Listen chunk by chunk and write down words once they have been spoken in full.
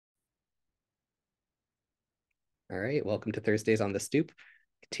All right, welcome to Thursdays on the Stoop,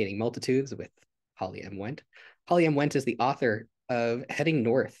 containing multitudes with Holly M. Wendt. Holly M. Wendt is the author of Heading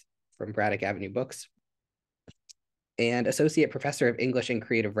North from Braddock Avenue Books and Associate Professor of English and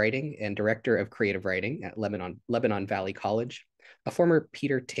Creative Writing and Director of Creative Writing at Lebanon Valley College, a former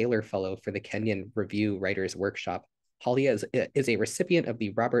Peter Taylor Fellow for the Kenyon Review Writers Workshop. Holly is a recipient of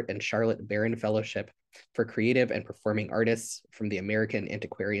the Robert and Charlotte Barron Fellowship for Creative and Performing Artists from the American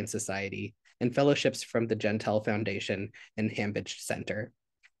Antiquarian Society and fellowships from the Jentel Foundation and Hambidge Center.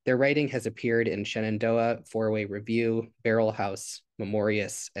 Their writing has appeared in Shenandoah, Four-Way Review, Barrelhouse,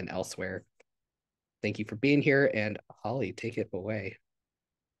 Memorious, and elsewhere. Thank you for being here, and Holly, take it away.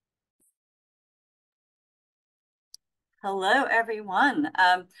 Hello, everyone.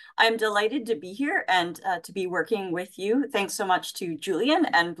 I'm delighted to be here and to be working with you. Thanks so much to Julian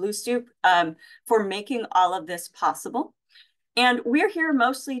and Blue Stoop for making all of this possible. And we're here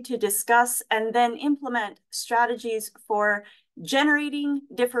mostly to discuss and then implement strategies for generating,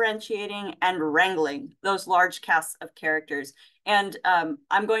 differentiating, and wrangling those large casts of characters. And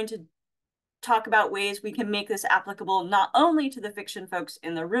I'm going to talk about ways we can make this applicable not only to the fiction folks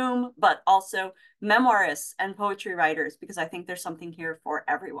in the room, but also memoirists and poetry writers, because I think there's something here for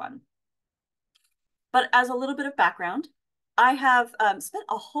everyone. But as a little bit of background, I have spent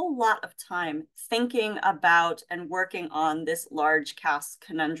a whole lot of time thinking about and working on this large cast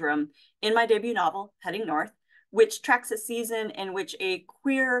conundrum in my debut novel, Heading North, which tracks a season in which a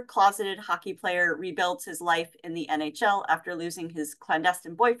queer closeted hockey player rebuilds his life in the NHL after losing his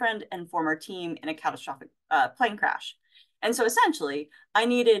clandestine boyfriend and former team in a catastrophic plane crash. And so essentially, I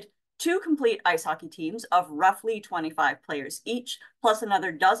needed 2 complete ice hockey teams of roughly 25 players each, plus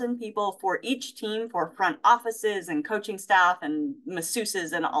another dozen people for each team for front offices and coaching staff and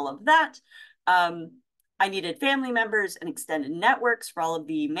masseuses and all of that. I needed family members and extended networks for all of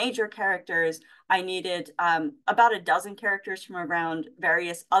the major characters. I needed about a dozen characters from around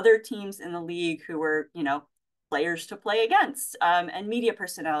various other teams in the league who were, players to play against, and media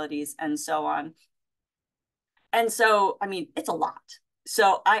personalities and so on. And so, it's a lot.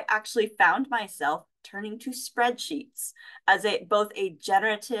 So I actually found myself turning to spreadsheets as both a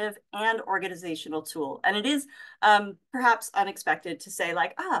generative and organizational tool. And it is perhaps unexpected to say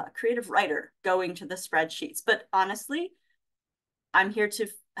creative writer going to the spreadsheets. But honestly, I'm here to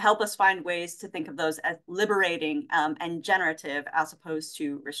help us find ways to think of those as liberating and generative as opposed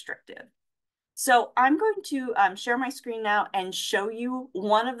to restrictive. So I'm going to share my screen now and show you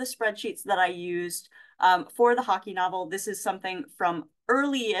one of the spreadsheets that I used for the hockey novel. This is something from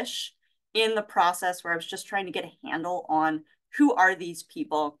early-ish in the process where I was just trying to get a handle on who are these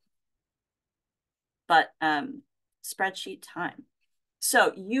people. But spreadsheet time.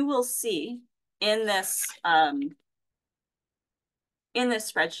 So you will see in this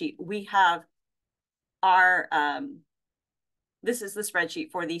spreadsheet, we have our, this is the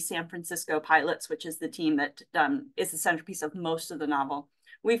spreadsheet for the San Francisco Pilots, which is the team that is the centerpiece of most of the novel.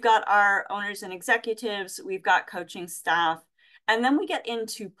 We've got our owners and executives, we've got coaching staff, and then we get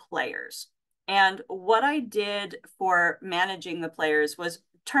into players. And what I did for managing the players was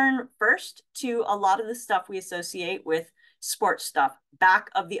turn first to a lot of the stuff we associate with sports stuff, back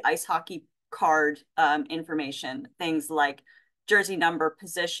of the ice hockey card information, things like jersey number,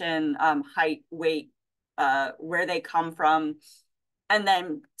 position, height, weight, where they come from, and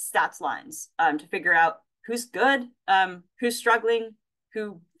then stats lines to figure out who's good, who's struggling,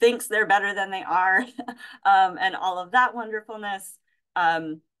 who thinks they're better than they are, and all of that wonderfulness.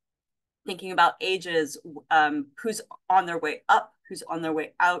 Thinking about ages, who's on their way up, who's on their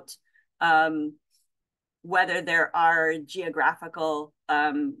way out, whether there are geographical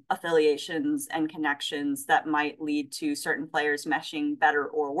affiliations and connections that might lead to certain players meshing better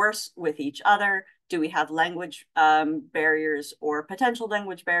or worse with each other. Do we have language barriers or potential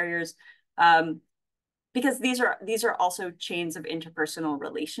language barriers? Because these are also chains of interpersonal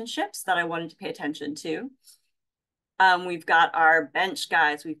relationships that I wanted to pay attention to. We've got our bench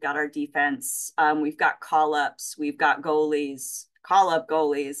guys, we've got our defense, we've got call-ups, we've got goalies, call-up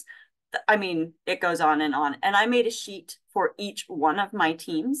goalies. It goes on. And I made a sheet for each one of my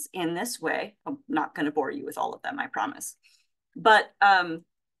teams in this way. I'm not going to bore you with all of them, I promise. But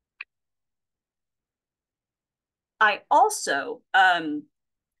I also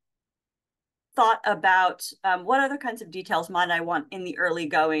thought about what other kinds of details might I want in the early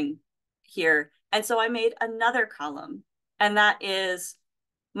going here. And so I made another column, and that is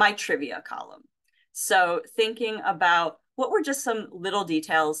my trivia column. So thinking about what were just some little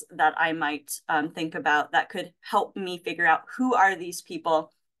details that I might think about that could help me figure out who are these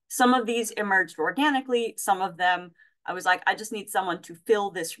people. Some of these emerged organically. Some of them, I was like, I just need someone to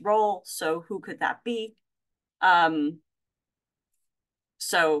fill this role. So who could that be?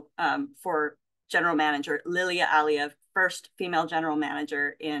 So for general manager, Lilia Aliev, first female general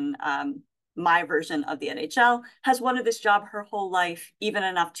manager in my version of the NHL, has wanted this job her whole life, even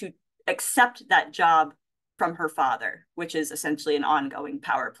enough to accept that job from her father, which is essentially an ongoing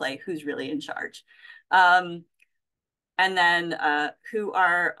power play, who's really in charge. And then who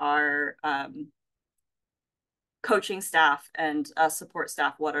are our coaching staff and support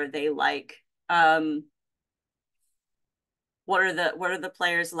staff? What are they like? What are the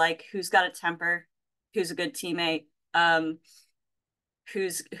players like? Who's got a temper? Who's a good teammate?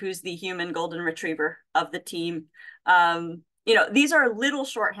 Who's the human golden retriever of the team? You know, these are little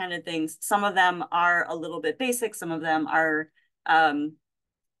shorthanded things. Some of them are a little bit basic. Some of them are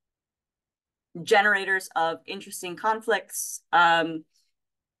generators of interesting conflicts. Who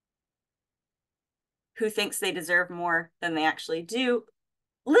thinks they deserve more than they actually do?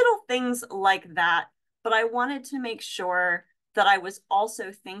 Little things like that. But I wanted to make sure that I was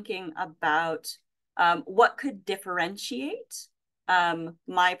also thinking about what could differentiate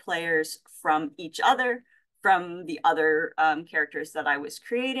my players from each other, from the other characters that I was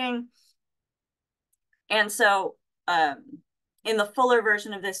creating. And so in the fuller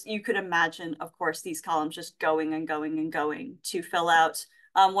version of this, you could imagine, of course, these columns just going and going and going to fill out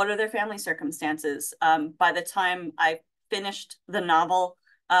what are their family circumstances. By the time I finished the novel,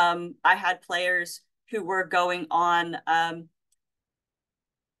 I had players who were going on,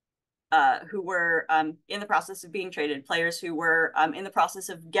 who were in the process of being traded, players who were in the process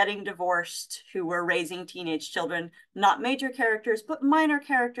of getting divorced, who were raising teenage children, not major characters, but minor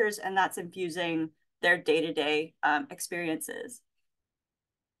characters, and that's infusing their day-to-day experiences.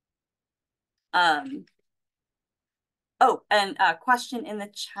 Oh, and a question in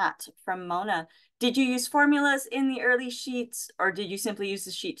the chat from Mona. Did you use formulas in the early sheets, or did you simply use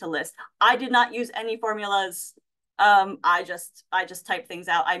the sheet to list? I did not use any formulas. I just typed things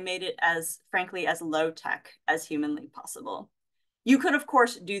out. I made it as, frankly, as low tech as humanly possible. You could, of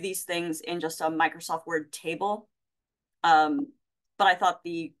course, do these things in just a Microsoft Word table. But I thought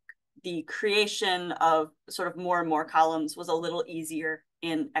the creation of sort of more and more columns was a little easier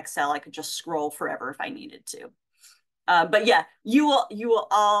in Excel. I could just scroll forever if I needed to. But yeah, you will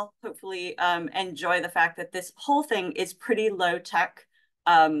all hopefully enjoy the fact that this whole thing is pretty low tech.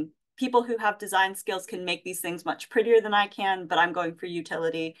 People who have design skills can make these things much prettier than I can, but I'm going for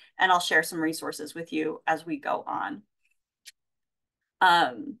utility, and I'll share some resources with you as we go on.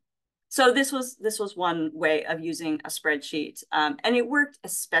 So this was one way of using a spreadsheet, and it worked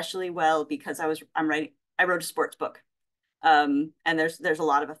especially well because I wrote a sports book, and there's a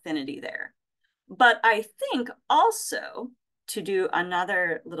lot of affinity there. But I think also, to do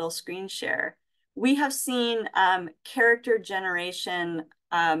another little screen share, we have seen character generation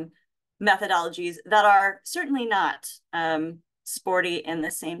methodologies that are certainly not sporty in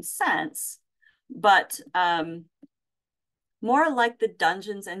the same sense, but more like the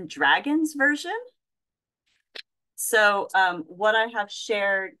Dungeons and Dragons version. So what I have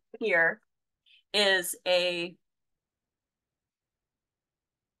shared here is a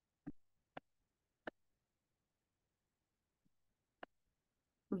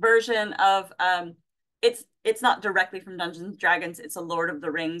version of it's not directly from Dungeons and Dragons. It's a Lord of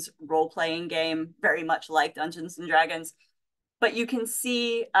the Rings role-playing game, very much like Dungeons and Dragons. But you can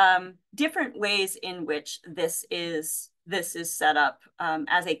see different ways in which this is set up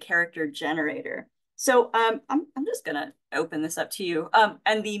as a character generator. So I'm just gonna open this up to you.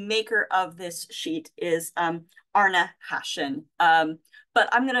 And the maker of this sheet is Arna Hashin. But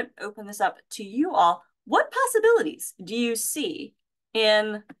I'm gonna open this up to you all. What possibilities do you see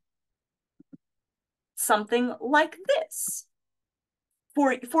in something like this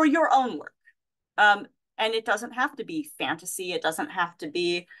for your own work? And it doesn't have to be fantasy. It doesn't have to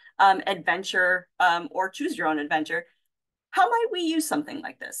be adventure or choose your own adventure. How might we use something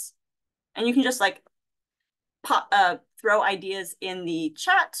like this? And you can just like throw ideas in the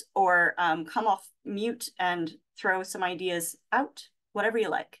chat, or come off mute and throw some ideas out, whatever you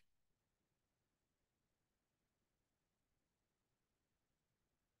like.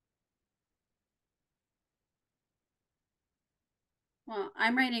 Well,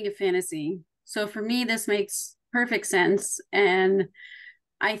 I'm writing a fantasy, so for me, this makes perfect sense. And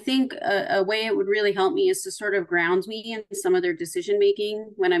I think a way it would really help me is to sort of ground me in some of their decision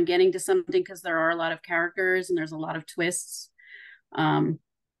making when I'm getting to something, because there are a lot of characters and there's a lot of twists. Kind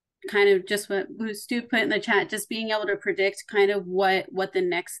of just what Stu put in the chat, just being able to predict kind of what the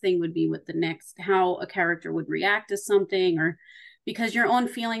next thing would be, with the next, how a character would react to something, or because your own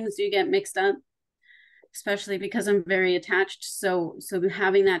feelings do get mixed up, especially because I'm very attached. So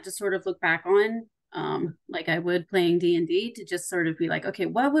having that to sort of look back on like I would playing D&D, to just sort of be like, okay,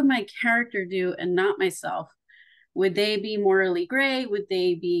 what would my character do and not myself? Would they be morally gray? Would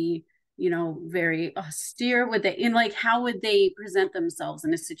they be, very austere? Would they, and like, how would they present themselves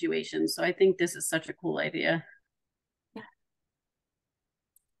in a situation? So I think this is such a cool idea.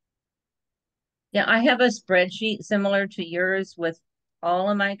 Yeah, I have a spreadsheet similar to yours with all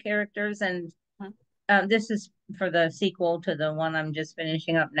of my characters, and this is for the sequel to the one I'm just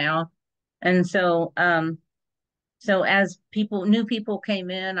finishing up now. And so, so as new people came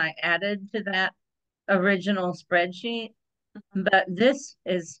in, I added to that original spreadsheet. But this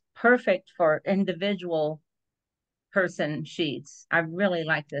is perfect for individual person sheets. I really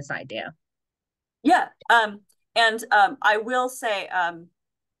like this idea. Yeah. And I will say,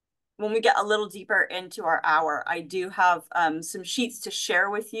 when we get a little deeper into our hour, I do have some sheets to share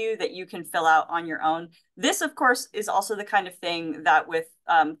with you that you can fill out on your own. This, of course, is also the kind of thing that with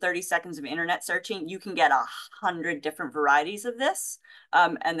 30 seconds of internet searching, you can get 100 different varieties of this,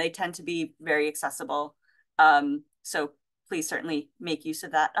 and they tend to be very accessible. So please certainly make use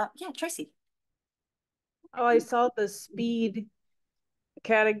of that. Yeah, Tracy. Oh, I saw the speed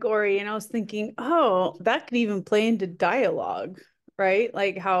category and I was thinking, oh, that could even play into dialogue, right?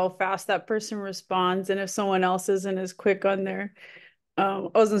 Like how fast that person responds, and if someone else isn't as quick on their I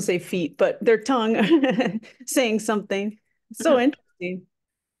was gonna say feet, but their tongue saying something. So interesting.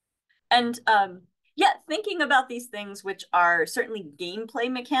 And yeah, thinking about these things, which are certainly gameplay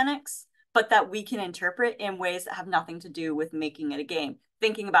mechanics, but that we can interpret in ways that have nothing to do with making it a game.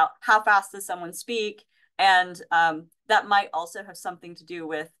 Thinking about how fast does someone speak, and that might also have something to do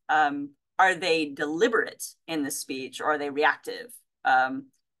with, are they deliberate in the speech, or are they reactive?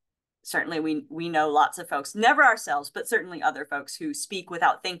 Certainly we know lots of folks, never ourselves, but certainly other folks, who speak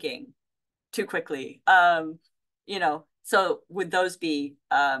without thinking too quickly. So would those be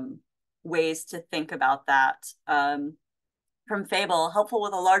ways to think about that? From Fable, helpful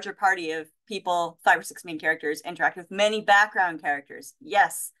with a larger party of people, 5 or 6 main characters, interact with many background characters.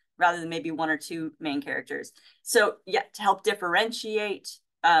 Yes, rather than maybe 1 or 2 main characters. So yeah, to help differentiate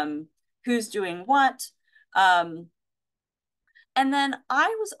who's doing what. And then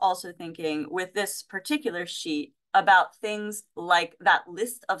I was also thinking with this particular sheet about things like that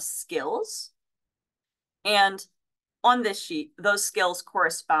list of skills. And on this sheet, those skills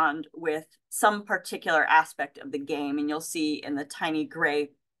correspond with some particular aspect of the game. And you'll see in the tiny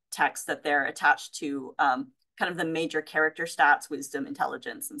gray text that they're attached to kind of the major character stats, wisdom,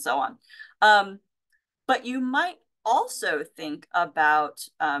 intelligence, and so on. But you might also think about,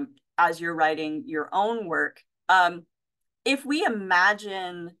 as you're writing your own work, if we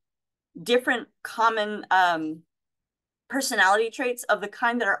imagine different common personality traits of the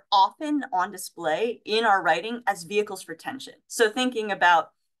kind that are often on display in our writing as vehicles for tension. So thinking about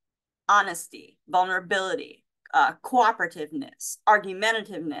honesty, vulnerability, cooperativeness,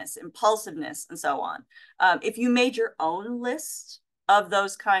 argumentativeness, impulsiveness, and so on. If you made your own list of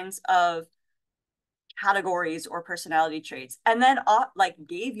those kinds of categories or personality traits, and then like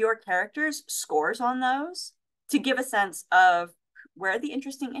gave your characters scores on those to give a sense of where are the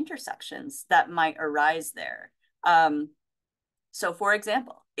interesting intersections that might arise there. So for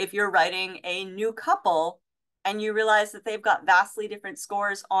example, if you're writing a new couple and you realize that they've got vastly different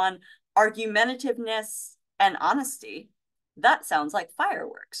scores on argumentativeness and honesty, that sounds like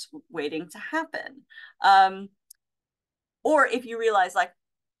fireworks waiting to happen. Or if you realize, like,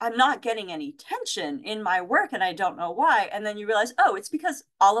 I'm not getting any tension in my work and I don't know why, and then you realize, oh, it's because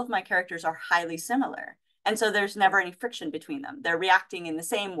all of my characters are highly similar. And so there's never any friction between them. They're reacting in the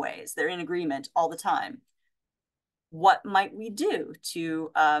same ways. They're in agreement all the time. What might we do to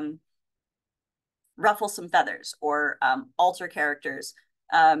ruffle some feathers or alter characters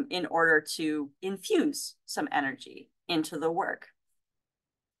in order to infuse some energy into the work?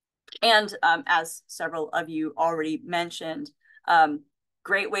 And as several of you already mentioned,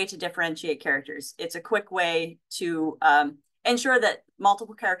 great way to differentiate characters. It's a quick way to ensure that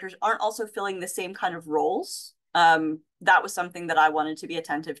multiple characters aren't also filling the same kind of roles. That was something that I wanted to be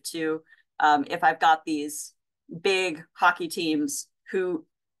attentive to. If I've got these big hockey teams, who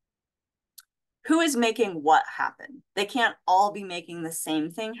is making what happen? They can't all be making the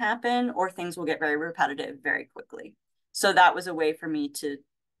same thing happen, or things will get very repetitive very quickly. So that was a way for me to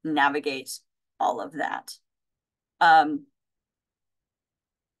navigate all of that. And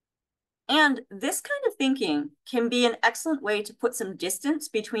this kind of thinking can be an excellent way to put some distance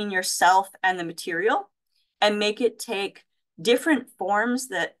between yourself and the material and make it take different forms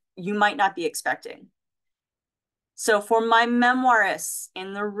that you might not be expecting. So for my memoirists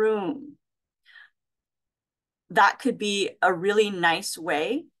in the room, that could be a really nice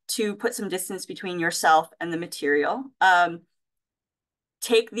way to put some distance between yourself and the material.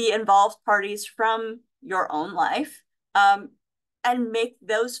 Take the involved parties from your own life and make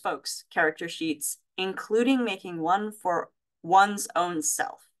those folks character sheets, including making one for one's own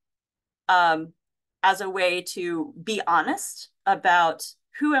self, as a way to be honest about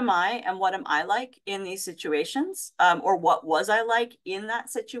who am I and what am I like in these situations, or what was I like in that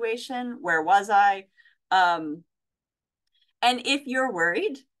situation? Where was I? And if you're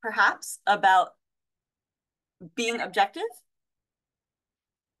worried, perhaps, about being objective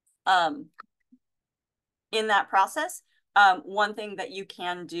in that process, one thing that you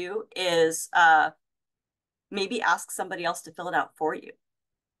can do is maybe ask somebody else to fill it out for you.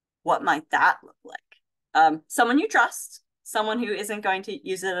 What might that look like? Someone you trust, someone who isn't going to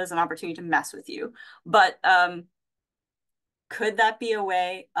use it as an opportunity to mess with you. But could that be a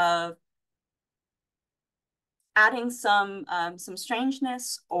way of adding some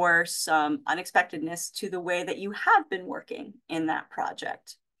strangeness or some unexpectedness to the way that you have been working in that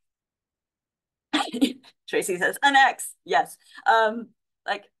project? Tracy says, an X, yes.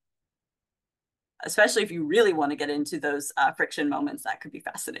 Like, especially if you really want to get into those friction moments, that could be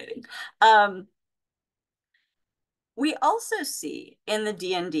fascinating. We also see in the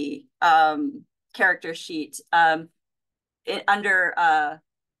D&D character sheet under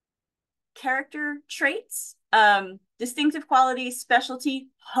character traits, distinctive quality, specialty,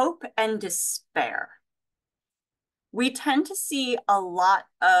 hope, and despair. We tend to see a lot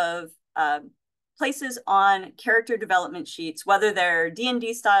of places on character development sheets, whether they're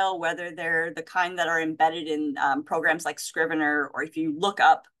D&D style, whether they're the kind that are embedded in programs like Scrivener, or if you look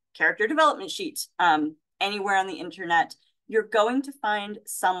up character development sheets anywhere on the internet, you're going to find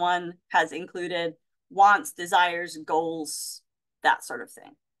someone has included wants, desires, goals, that sort of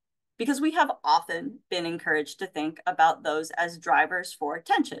thing. Because we have often been encouraged to think about those as drivers for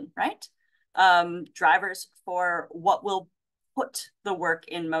attention, right? Drivers for what will put the work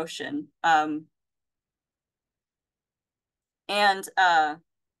in motion. And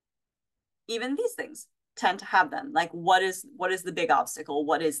even these things tend to have them. Like, what is the big obstacle?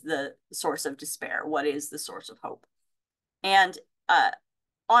 What is the source of despair? What is the source of hope? And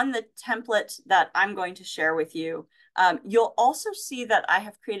on the template that I'm going to share with you, you'll also see that I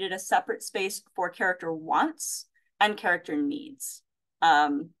have created a separate space for character wants and character needs.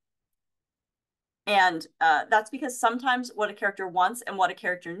 And that's because sometimes what a character wants and what a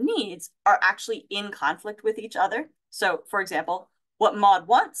character needs are actually in conflict with each other. So, for example, what Maud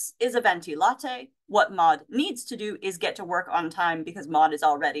wants is a venti latte. What Maud needs to do is get to work on time because Maud is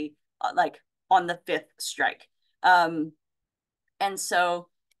already like on the 5th strike. And so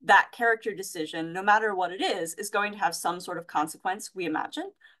that character decision, no matter what it is going to have some sort of consequence, we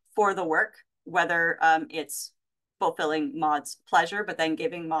imagine, for the work, whether it's fulfilling Maud's pleasure, but then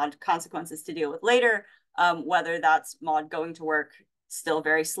giving Maud consequences to deal with later, whether that's Maud going to work still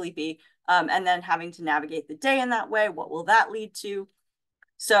very sleepy, and then having to navigate the day in that way. What will that lead to?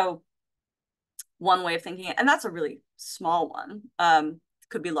 So one way of thinking it, and that's a really small one,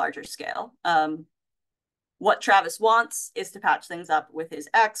 could be larger scale. What Travis wants is to patch things up with his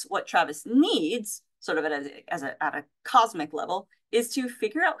ex. What Travis needs, sort of at a cosmic level, is to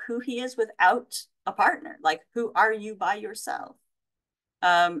figure out who he is without a partner. Like, who are you by yourself?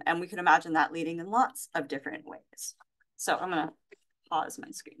 And we could imagine that leading in lots of different ways. So I'm going to pause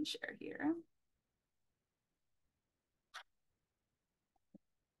my screen share here.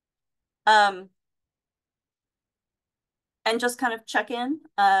 And just kind of check in.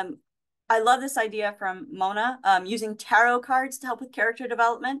 I love this idea from Mona, using tarot cards to help with character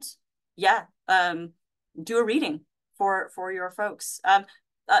development. Yeah, do a reading for your folks.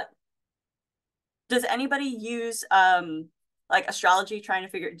 Does anybody use like astrology, trying to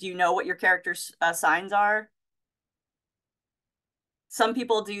figure, do you know what your character's signs are? Some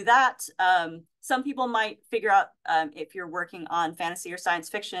people do that. Some people might figure out if you're working on fantasy or science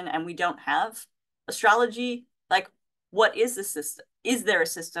fiction and we don't have astrology, like, what is the system? Is there a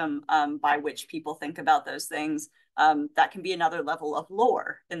system by which people think about those things? That can be another level of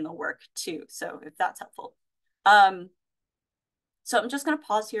lore in the work too. So if that's helpful. So I'm just going to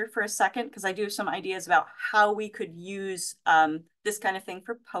pause here for a second because I do have some ideas about how we could use this kind of thing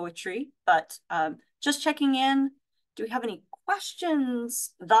for poetry, but just checking in. Do we have any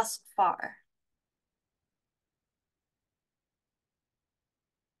questions thus far?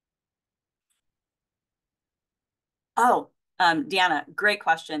 Oh, Deanna, great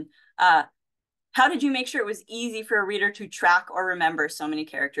question. How did you make sure it was easy for a reader to track or remember so many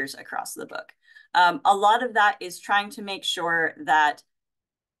characters across the book? A lot of that is trying to make sure that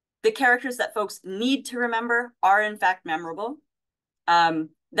the characters that folks need to remember are in fact memorable.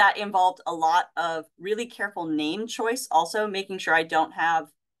 that involved a lot of really careful name choice, also making sure I don't have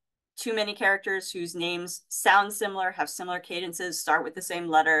too many characters whose names sound similar, have similar cadences, start with the same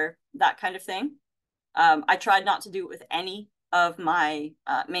letter, that kind of thing. I tried not to do it with any of my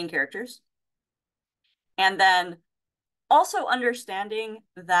main characters. And then also understanding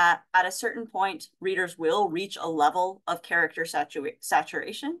that at a certain point, readers will reach a level of character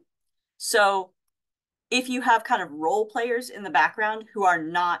saturation. So if you have kind of role players in the background who are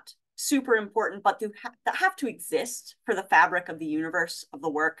not super important, but that have to exist for the fabric of the universe of the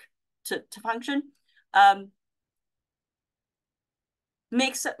work to function,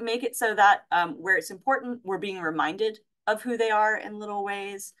 make it so that where it's important, we're being reminded of who they are in little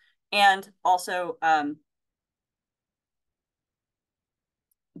ways, and also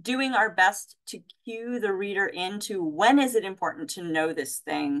doing our best to cue the reader into when is it important to know this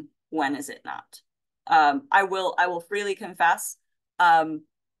thing, when is it not. I will freely confess, I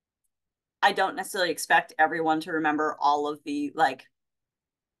don't necessarily expect everyone to remember all of the like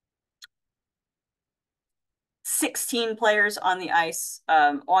 16 players on the ice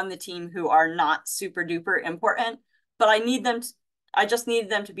on the team who are not super duper important, but I just need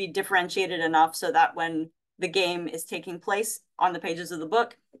them to be differentiated enough so that when the game is taking place on the pages of the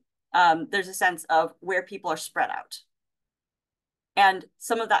book, there's a sense of where people are spread out. And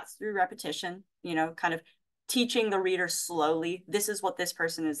some of that's through repetition, you know, kind of teaching the reader slowly, this is what this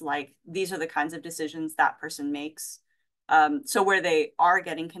person is like. These are the kinds of decisions that person makes. So where they are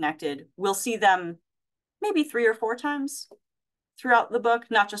getting connected, we'll see them maybe 3 or 4 times throughout the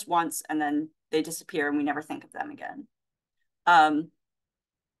book, not just once, and then they disappear and we never think of them again.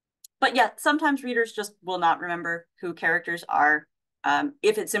 But yeah, sometimes readers just will not remember who characters are.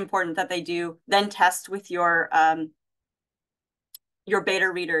 If it's important that they do, then test with your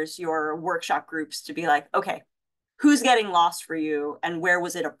beta readers, your workshop groups, to be like, okay, who's getting lost for you and where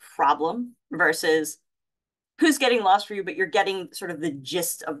was it a problem, versus who's getting lost for you, but you're getting sort of the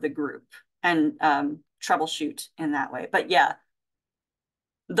gist of the group, and troubleshoot in that way. But yeah,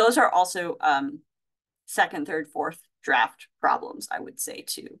 those are also second, third, fourth draft problems, I would say,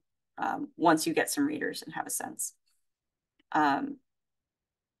 too, once you get some readers and have a sense.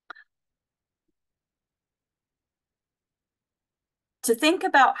 To think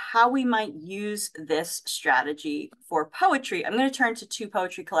about how we might use this strategy for poetry, I'm going to turn to 2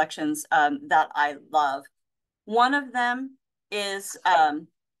 poetry collections that I love. One of them is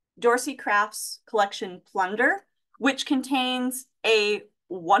Dorsey Craft's collection Plunder, which contains a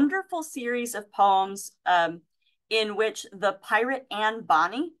wonderful series of poems in which the pirate Anne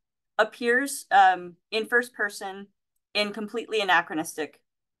Bonny appears in first person in completely anachronistic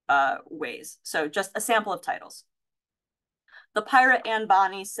ways. So just a sample of titles. The pirate Anne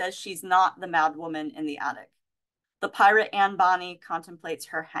Bonny says she's not the mad woman in the attic. The pirate Anne Bonny contemplates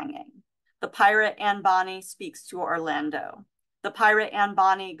her hanging. The pirate Anne Bonny speaks to Orlando. The pirate Anne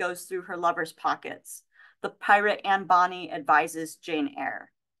Bonny goes through her lover's pockets. The pirate Anne Bonny advises Jane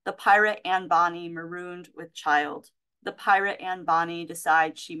Eyre. The pirate Anne Bonny marooned with child. The pirate Anne Bonny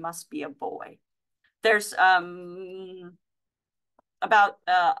decides she must be a boy. There's about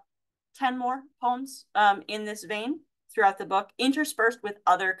 10 more poems in this vein throughout the book, interspersed with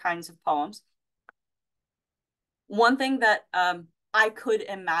other kinds of poems. One thing that I could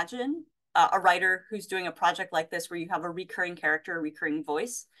imagine a writer who's doing a project like this, where you have a recurring character, a recurring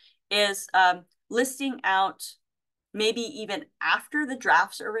voice, is listing out, maybe even after the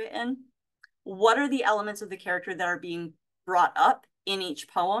drafts are written, what are the elements of the character that are being brought up in each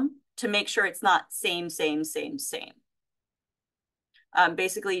poem to make sure it's not same.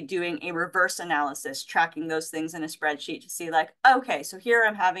 Basically doing a reverse analysis, tracking those things in a spreadsheet to see like, okay, so here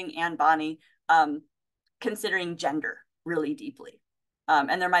I'm having Anne Bonny considering gender really deeply.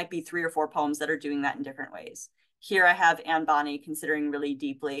 And there might be 3 or 4 poems that are doing that in different ways. Here I have Anne Bonny considering really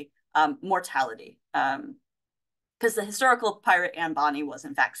deeply mortality, because the historical pirate Anne Bonny was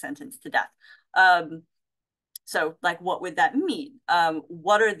in fact sentenced to death. So like, what would that mean?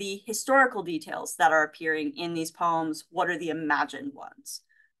 What are the historical details that are appearing in these poems? What are the imagined ones?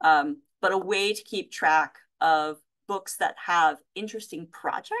 But a way to keep track of books that have interesting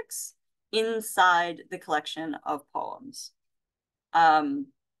projects inside the collection of poems.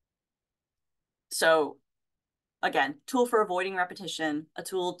 So again, tool for avoiding repetition, a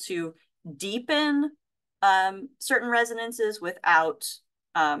tool to deepen certain resonances without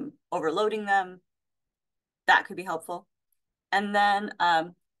overloading them. That could be helpful. And then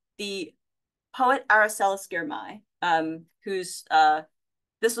the poet Araceli Girmay, who's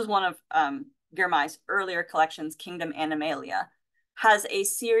this was one of Girmay's earlier collections, Kingdom Animalia, has a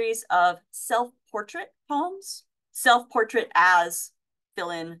series of self-portrait poems, self-portrait as ... fill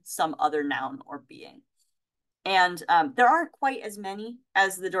in some other noun or being. And there aren't quite as many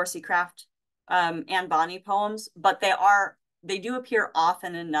as the Dorsey Craft and Bonnie poems, but they do appear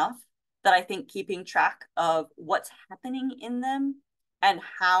often enough that I think keeping track of what's happening in them and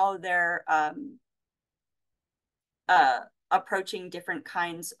how they're approaching different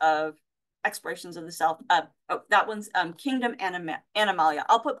kinds of explorations of the self. That one's Kingdom Animalia.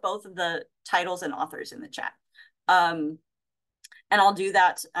 I'll put both of the titles and authors in the chat. And I'll do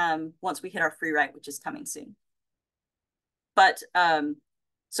that once we hit our free write, which is coming soon. But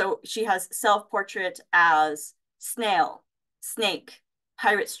so she has self-portrait as snail, snake,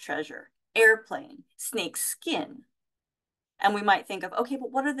 pirate's treasure, airplane, snake skin. And we might think of, okay,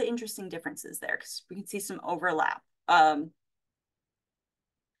 but what are the interesting differences there? Because we can see some overlap.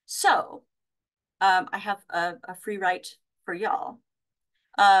 So I have a free write for y'all.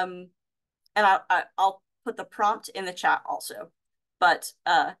 And I'll put the prompt in the chat also. But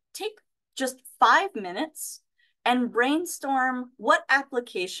take just 5 minutes and brainstorm what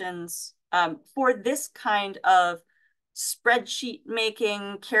applications for this kind of spreadsheet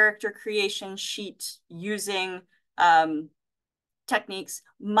making, character creation sheet using techniques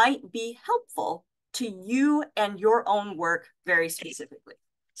might be helpful to you and your own work very specifically.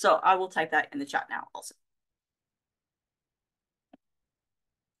 So I will type that in the chat now also.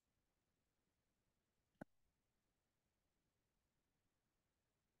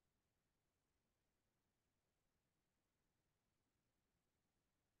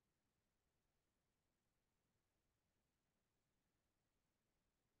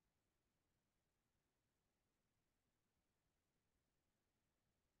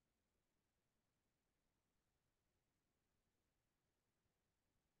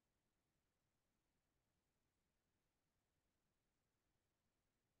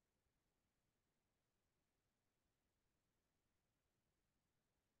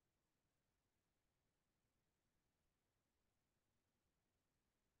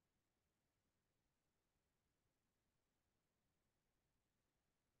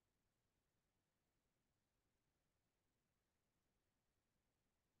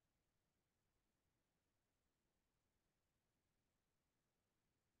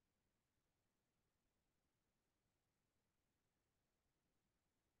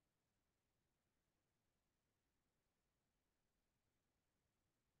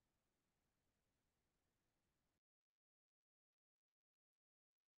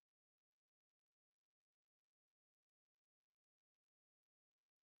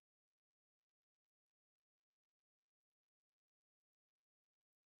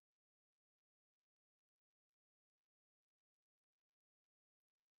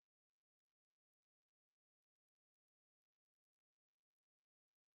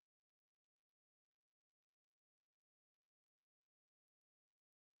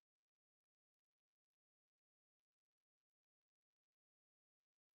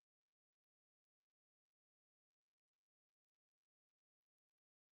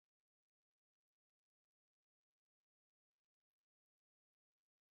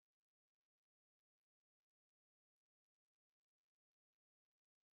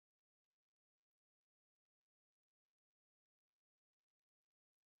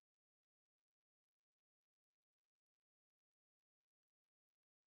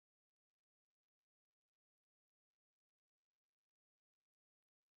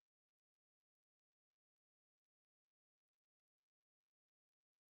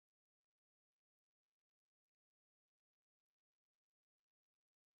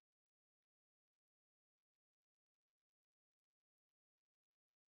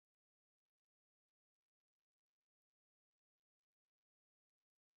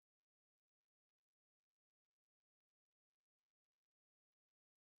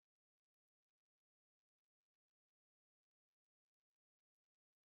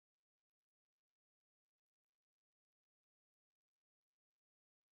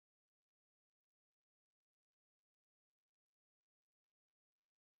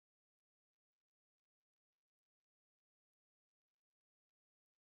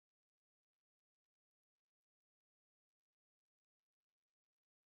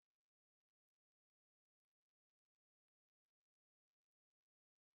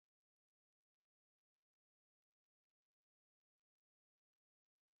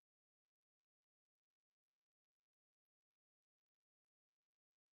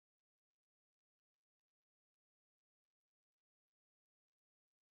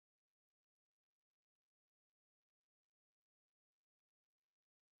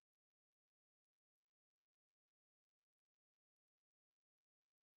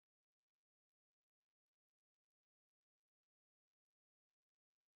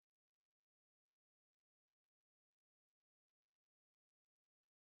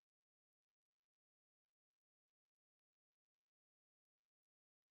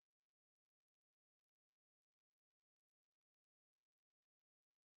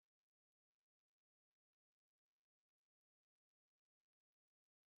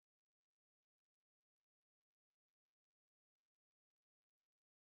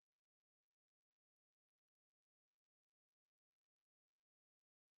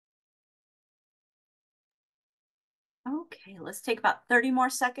 Okay, let's take about 30 more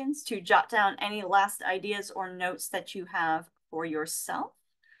seconds to jot down any last ideas or notes that you have for yourself.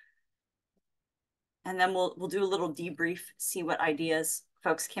 And then we'll do a little debrief, see what ideas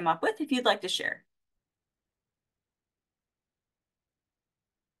folks came up with if you'd like to share.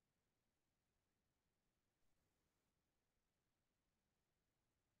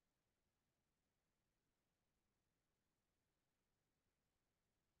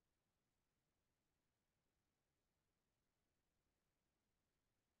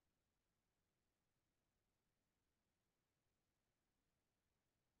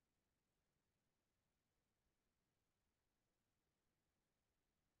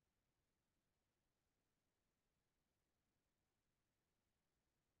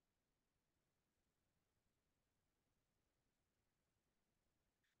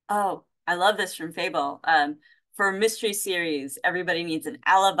 Oh, I love this from Fable. For mystery series, everybody needs an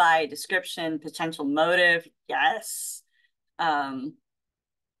alibi, description, potential motive. Yes. The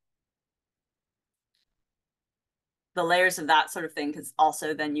layers of that sort of thing, because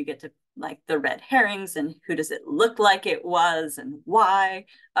also then you get to like the red herrings and who does it look like it was and why.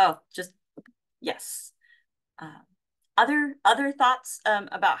 Oh, just yes. Other thoughts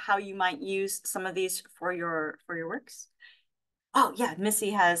about how you might use some of these for your works? Oh yeah, Missy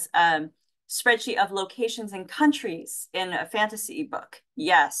has spreadsheet of locations and countries in a fantasy book.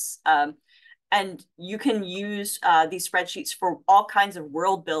 Yes. And you can use these spreadsheets for all kinds of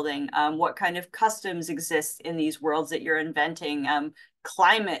world building. What kind of customs exist in these worlds that you're inventing?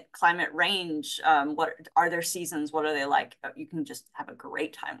 Climate range. What are their seasons? What are they like? You can just have a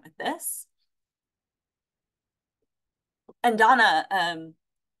great time with this. And Donna,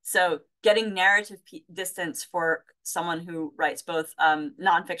 so getting narrative distance for someone who writes both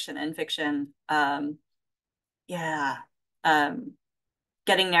nonfiction and fiction. Yeah.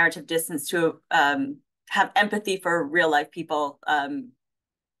 Getting narrative distance to have empathy for real life people,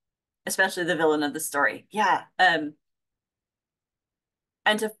 especially the villain of the story. Yeah. And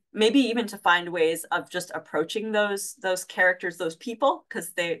to maybe even to find ways of just approaching those characters, those people,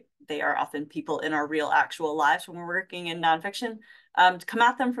 because they are often people in our real actual lives when we're working in nonfiction. To come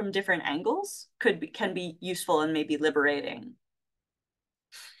at them from different angles can be useful and maybe liberating.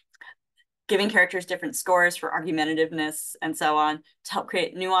 Giving characters different scores for argumentativeness and so on to help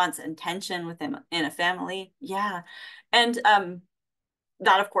create nuance and tension within in a family. Yeah. And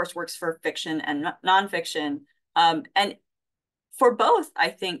that of course works for fiction and nonfiction. And for both, I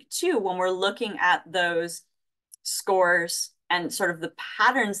think too, when we're looking at those scores and sort of the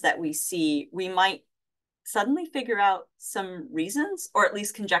patterns that we see, we might suddenly figure out some reasons, or at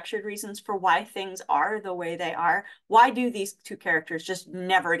least conjectured reasons for why things are the way they are. Why do these two characters just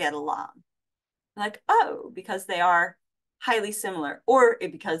never get along? Like, oh, because they are highly similar, or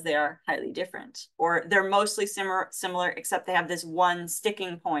because they are highly different, or they're mostly similar, except they have this one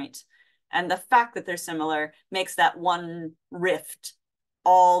sticking point. And the fact that they're similar makes that one rift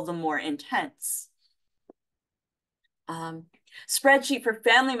all the more intense. Spreadsheet for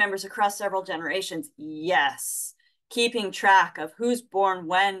family members across several generations. Yes. Keeping track of who's born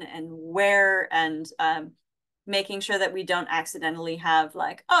when and where, and making sure that we don't accidentally have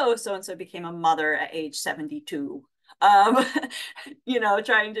like, oh, so-and-so became a mother at age 72. You know,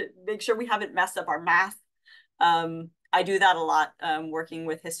 trying to make sure we haven't messed up our math. I do that a lot, working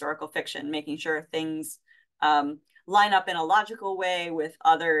with historical fiction, making sure things line up in a logical way with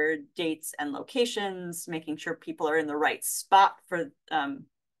other dates and locations, making sure people are in the right spot for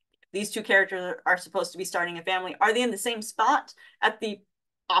these two characters are supposed to be starting a family. Are they in the same spot at the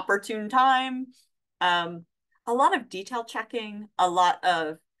opportune time? A lot of detail checking, a lot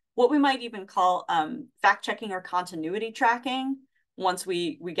of what we might even call fact checking or continuity tracking once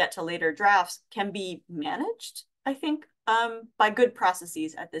we get to later drafts can be managed, I think, by good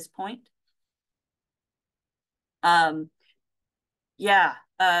processes at this point. Yeah.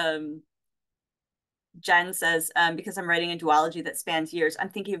 Jen says, because I'm writing a duology that spans years, I'm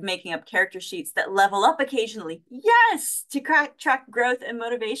thinking of making up character sheets that level up occasionally. Yes, to track growth and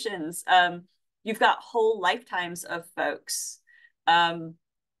motivations. You've got whole lifetimes of folks.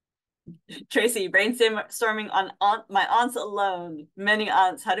 Tracy, brainstorming on my aunts alone. Many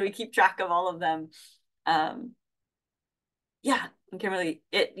aunts. How do we keep track of all of them? Yeah, and Kimberly,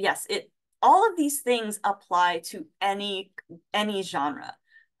 all of these things apply to any genre.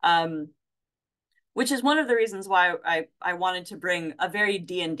 Which is one of the reasons why I wanted to bring a very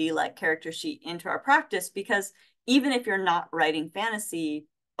D&D-like character sheet into our practice, because even if you're not writing fantasy,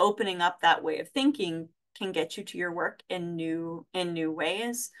 opening up that way of thinking can get you to your work in new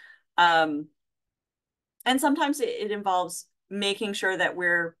ways. And sometimes it involves making sure that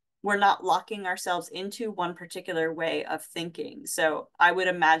we're we're not locking ourselves into one particular way of thinking. So I would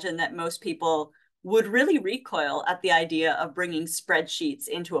imagine that most people would really recoil at the idea of bringing spreadsheets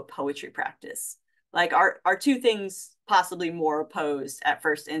into a poetry practice. Like, are two things possibly more opposed at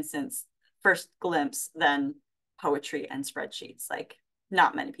first glimpse than poetry and spreadsheets? Like,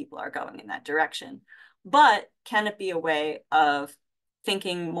 not many people are going in that direction. But can it be a way of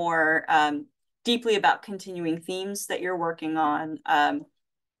thinking more deeply about continuing themes that you're working on,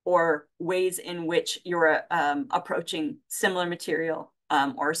 or ways in which you're approaching similar material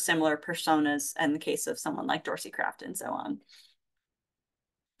or similar personas in the case of someone like Dorsey Craft and so on.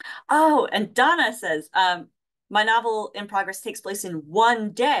 Oh, and Donna says, my novel in progress takes place in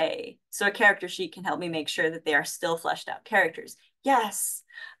one day, so a character sheet can help me make sure that they are still fleshed out characters. Yes.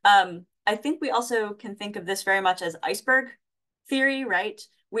 I think we also can think of this very much as iceberg theory, right?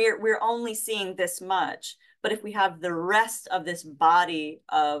 We're only seeing this much, but if we have the rest of this body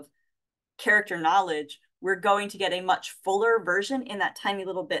of character knowledge, we're going to get a much fuller version in that tiny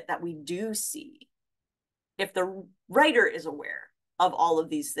little bit that we do see. If the writer is aware of all of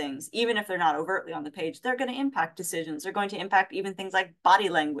these things, even if they're not overtly on the page, they're going to impact decisions. They're going to impact even things like body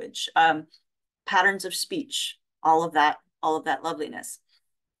language, patterns of speech, all of that loveliness.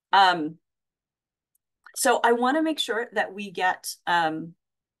 So I want to make sure that we get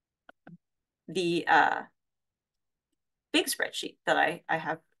the big spreadsheet that I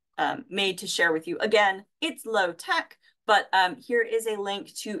have made to share with you. Again, it's low tech, but here is a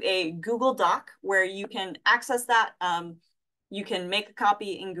link to a Google Doc where you can access that. You can make a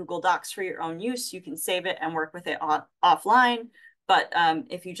copy in Google Docs for your own use. You can save it and work with it offline. But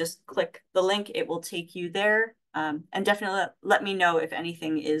if you just click the link, it will take you there. And definitely let me know if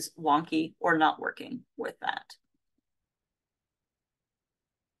anything is wonky or not working with that.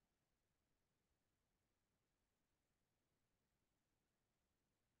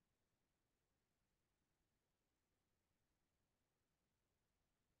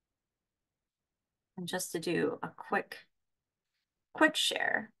 And just to do a quick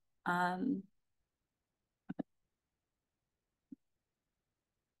share.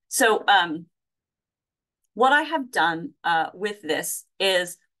 So what I have done with this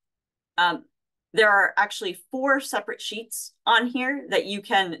is there are actually 4 separate sheets on here that you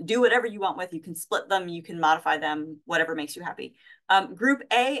can do whatever you want with. You can split them, you can modify them, whatever makes you happy. Group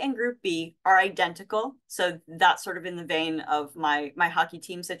A and Group B are identical. So that's sort of in the vein of my hockey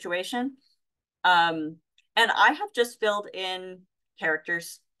team situation. And I have just filled in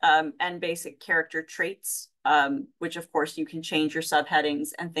characters and basic character traits, which of course you can change your subheadings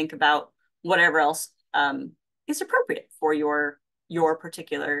and think about whatever else is appropriate for your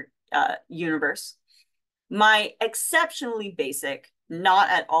particular universe. My exceptionally basic, not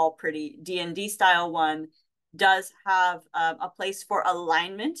at all pretty D&D style one does have a place for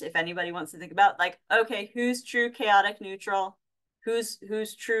alignment. If anybody wants to think about, like, okay, who's true chaotic neutral?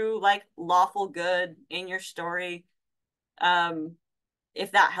 Who's true like lawful good in your story?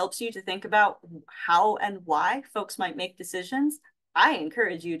 If that helps you to think about how and why folks might make decisions, I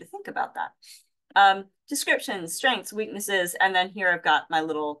encourage you to think about that. Descriptions, strengths, weaknesses, and then here I've got my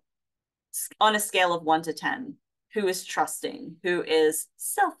little, on a scale of 1 to 10, who is trusting, who is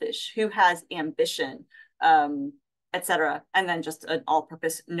selfish, who has ambition, etc. And then just an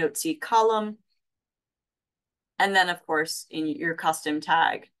all-purpose notesy column. And then, of course, in your custom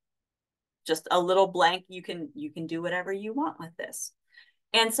tag, just a little blank. You can do whatever you want with this.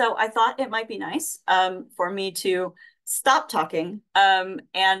 And so I thought it might be nice for me to stop talking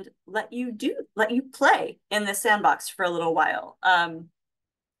and let you play in the sandbox for a little while.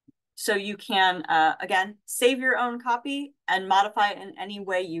 So you can, again, save your own copy and modify it in any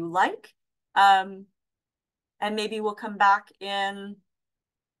way you like. And maybe we'll come back in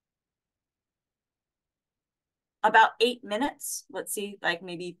about 8 minutes. Let's see, like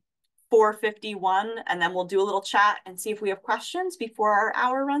maybe 4:51, and then we'll do a little chat and see if we have questions before our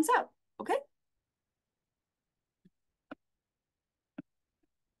hour runs out. Okay.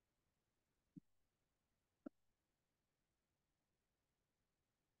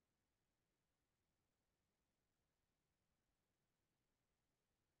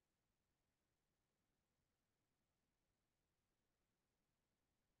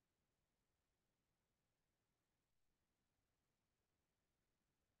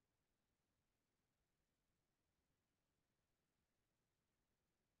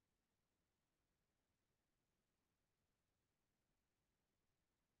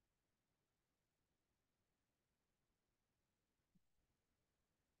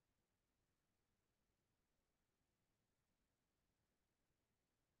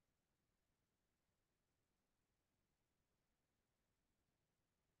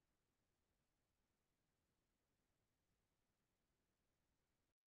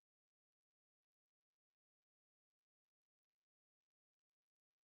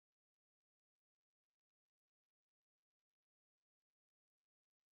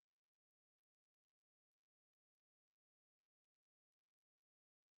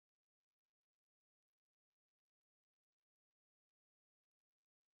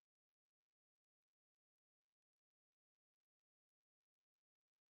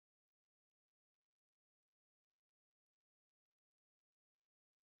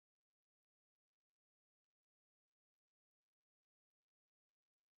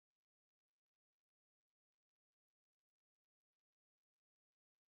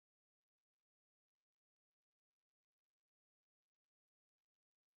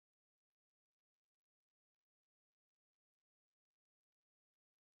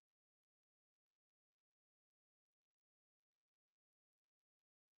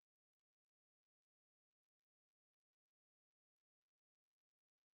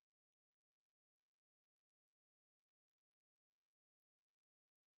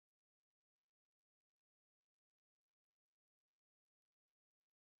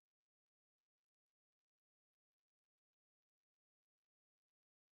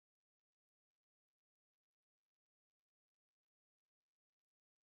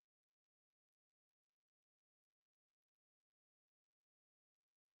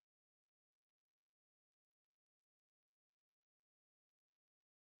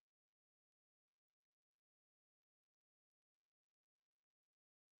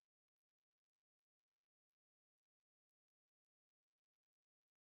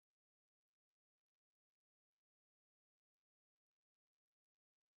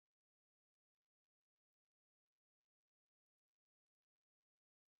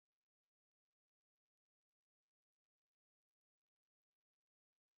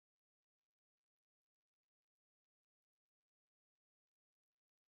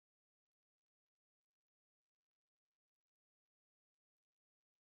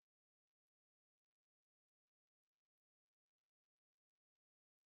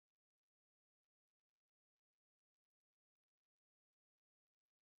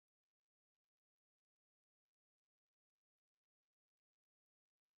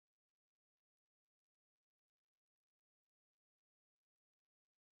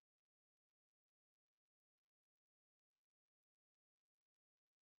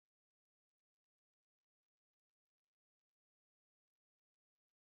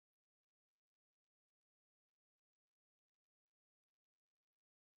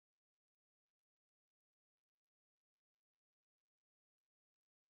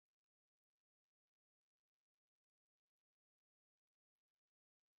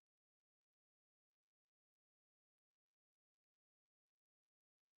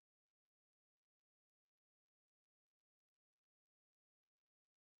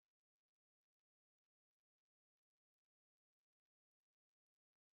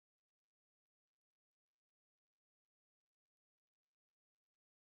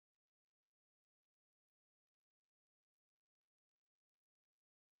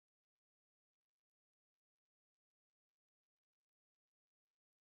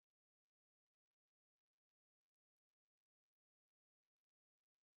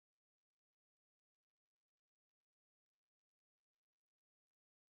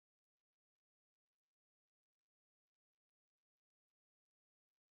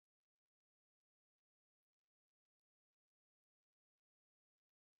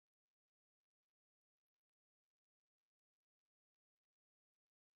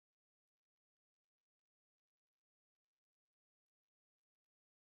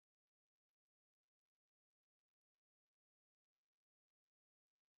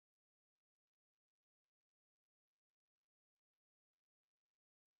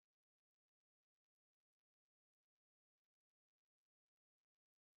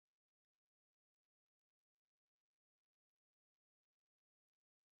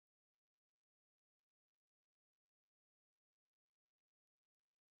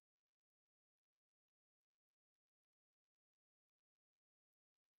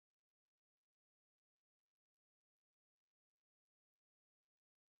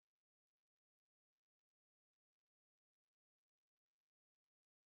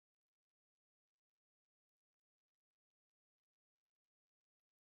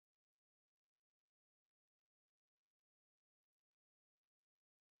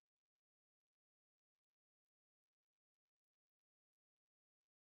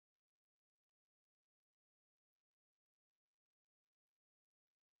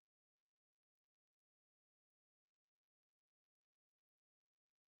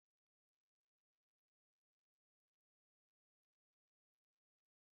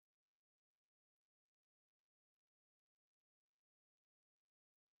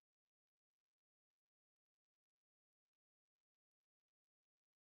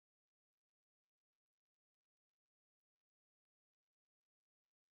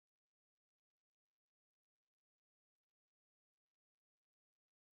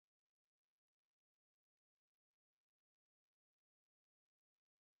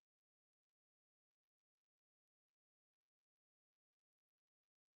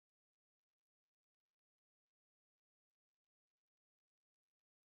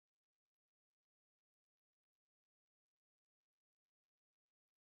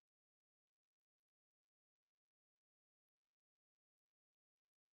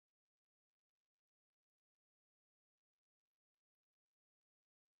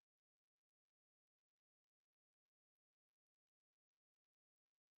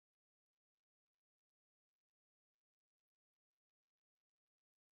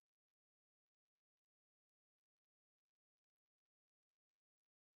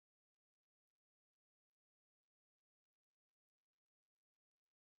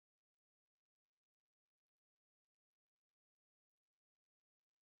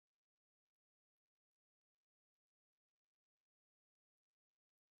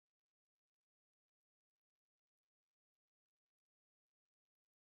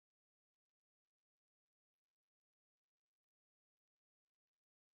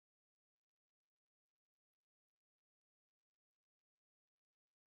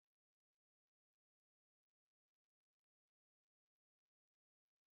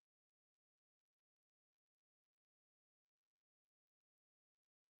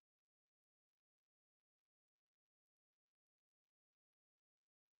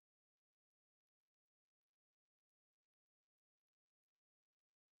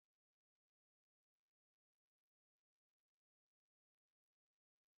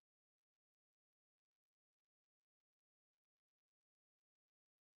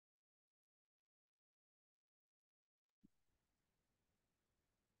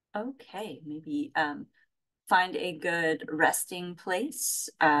 Okay, maybe find a good resting place,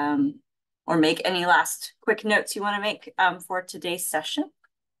 or make any last quick notes you want to make for today's session.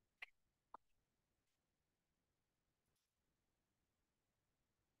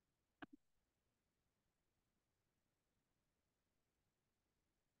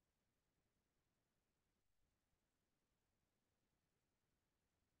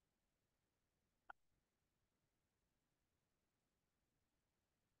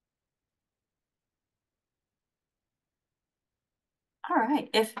 All right.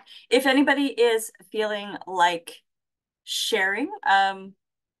 If anybody is feeling like sharing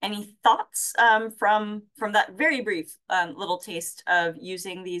any thoughts from that very brief little taste of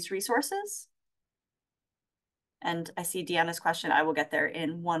using these resources. And I see Deanna's question. I will get there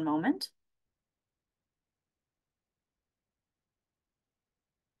in one moment.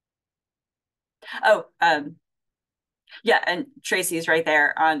 Oh, yeah, and Tracy's right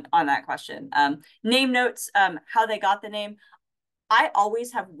there on that question. Name notes, how they got the name. I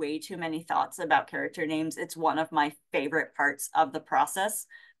always have way too many thoughts about character names. It's one of my favorite parts of the process.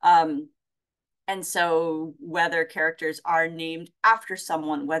 And so whether characters are named after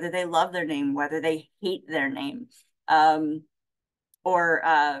someone, whether they love their name, whether they hate their name,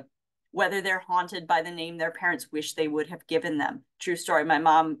 or whether they're haunted by the name their parents wish they would have given them. True story. My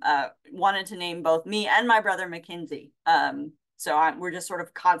mom wanted to name both me and my brother Mackenzie. So we're just sort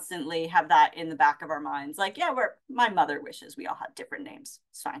of constantly have that in the back of our minds. Like, yeah, my mother wishes we all had different names.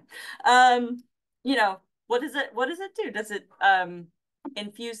 It's fine. You know, what does it do? Does it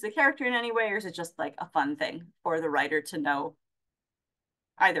infuse the character in any way, or is it just like a fun thing for the writer to know?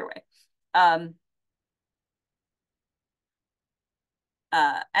 Either way. And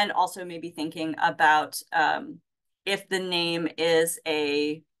also maybe thinking about if the name is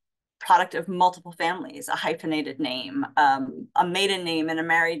a product of multiple families, a hyphenated name, a maiden name and a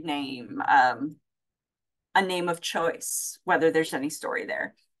married name, a name of choice, whether there's any story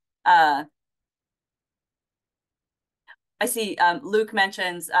there. I see Luke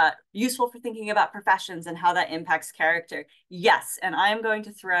mentions useful for thinking about professions and how that impacts character. Yes, and I am going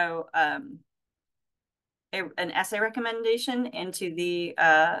to throw an essay recommendation into the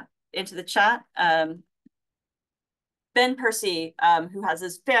chat. Ben Percy, who has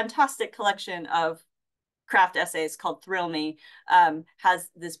this fantastic collection of craft essays called Thrill Me, has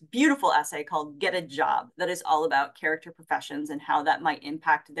this beautiful essay called Get a Job that is all about character professions and how that might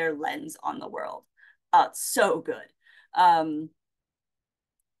impact their lens on the world. So good.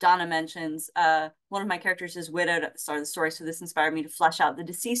 Donna mentions, one of my characters is widowed at the start of the story, so this inspired me to flesh out the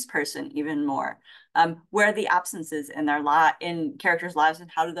deceased person even more. Where are the absences in in characters' lives, and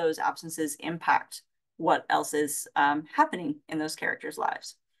how do those absences impact what else is happening in those characters'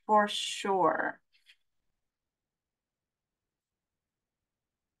 lives? For sure.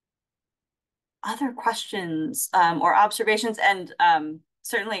 Other questions or observations, and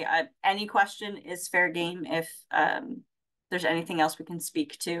certainly any question is fair game if there's anything else we can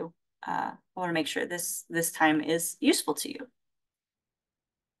speak to. I want to make sure this time is useful to you.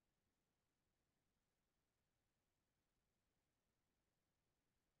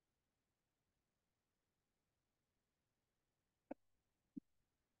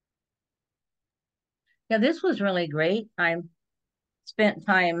 Yeah, this was really great. I spent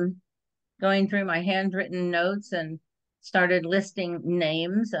time going through my handwritten notes and started listing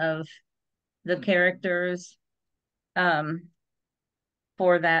names of the characters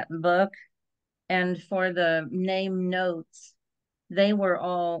for that book. And for the name notes, they were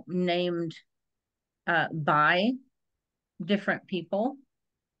all named by different people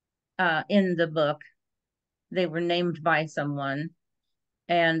in the book. They were named by someone.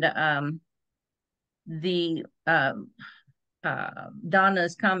 And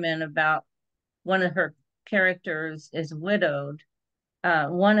Donna's comment about one of her characters is widowed.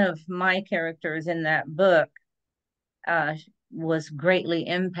 One of my characters in that book was greatly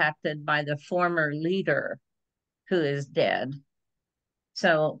impacted by the former leader who is dead.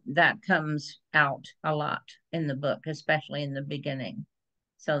 So that comes out a lot in the book, especially in the beginning.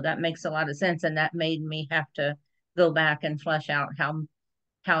 So that makes a lot of sense. And that made me have to go back and flesh out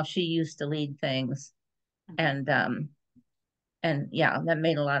how she used to lead things. And yeah, that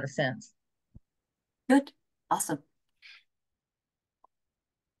made a lot of sense. Good. Awesome.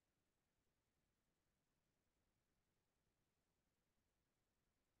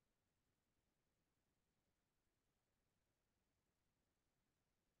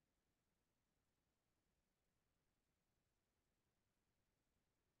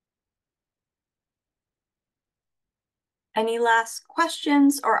 Any last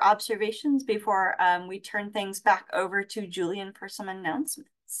questions or observations before we turn things back over to Julian for some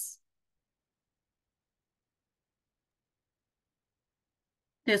announcements? thoughts?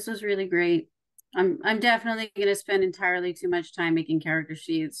 This was really great. I'm definitely going to spend entirely too much time making character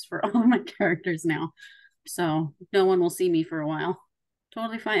sheets for all of my characters now. So no one will see me for a while.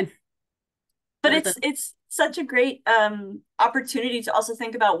 Totally fine. But it's such a great opportunity to also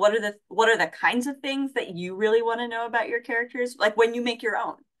think about what are the kinds of things that you really want to know about your characters, like when you make your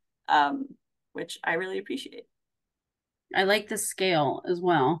own, which I really appreciate. I like the scale as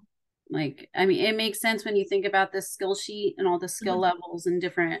well. Like, I mean, it makes sense when you think about the skill sheet and all the skill levels and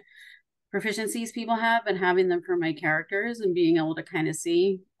different proficiencies people have, and having them for my characters and being able to kind of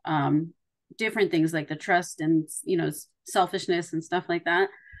see different things like the trust and, you know, selfishness and stuff like that.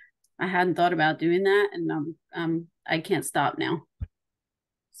 I hadn't thought about doing that, and I can't stop now.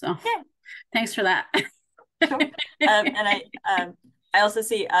 So yeah. Thanks for that. Sure. And I also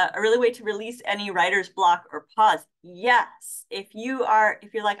see a really way to release any writer's block or pause. Yes, if you're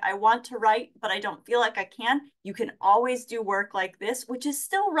like, I want to write, but I don't feel like I can, you can always do work like this, which is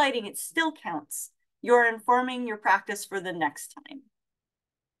still writing. It still counts. You're informing your practice for the next time.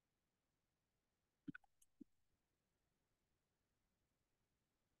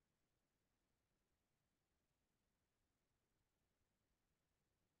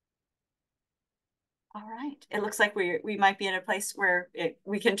 All right. It looks like we might be in a place where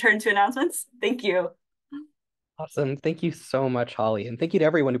we can turn to announcements. Thank you. Awesome. Thank you so much, Holly. And thank you to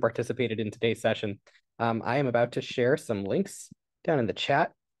everyone who participated in today's session. I am about to share some links down in the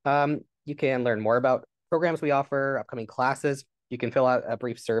chat. You can learn more about programs we offer, upcoming classes. You can fill out a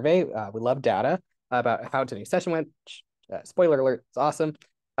brief survey. We love data about how today's session went. Spoiler alert, it's awesome.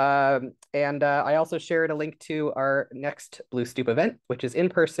 I also shared a link to our next Blue Stoop event, which is in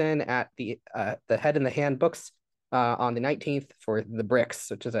person at the Head in the Hand books on the 19th for The Bricks,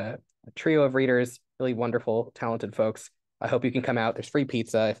 which is a trio of readers, really wonderful, talented folks. I hope you can come out. There's free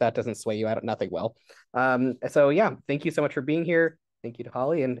pizza. If that doesn't sway you out, nothing will. So yeah, thank you so much for being here. Thank you to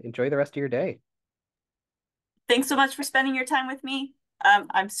Holly, and enjoy the rest of your day. Thanks so much for spending your time with me.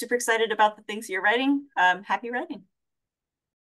 I'm super excited about the things you're writing. Happy writing.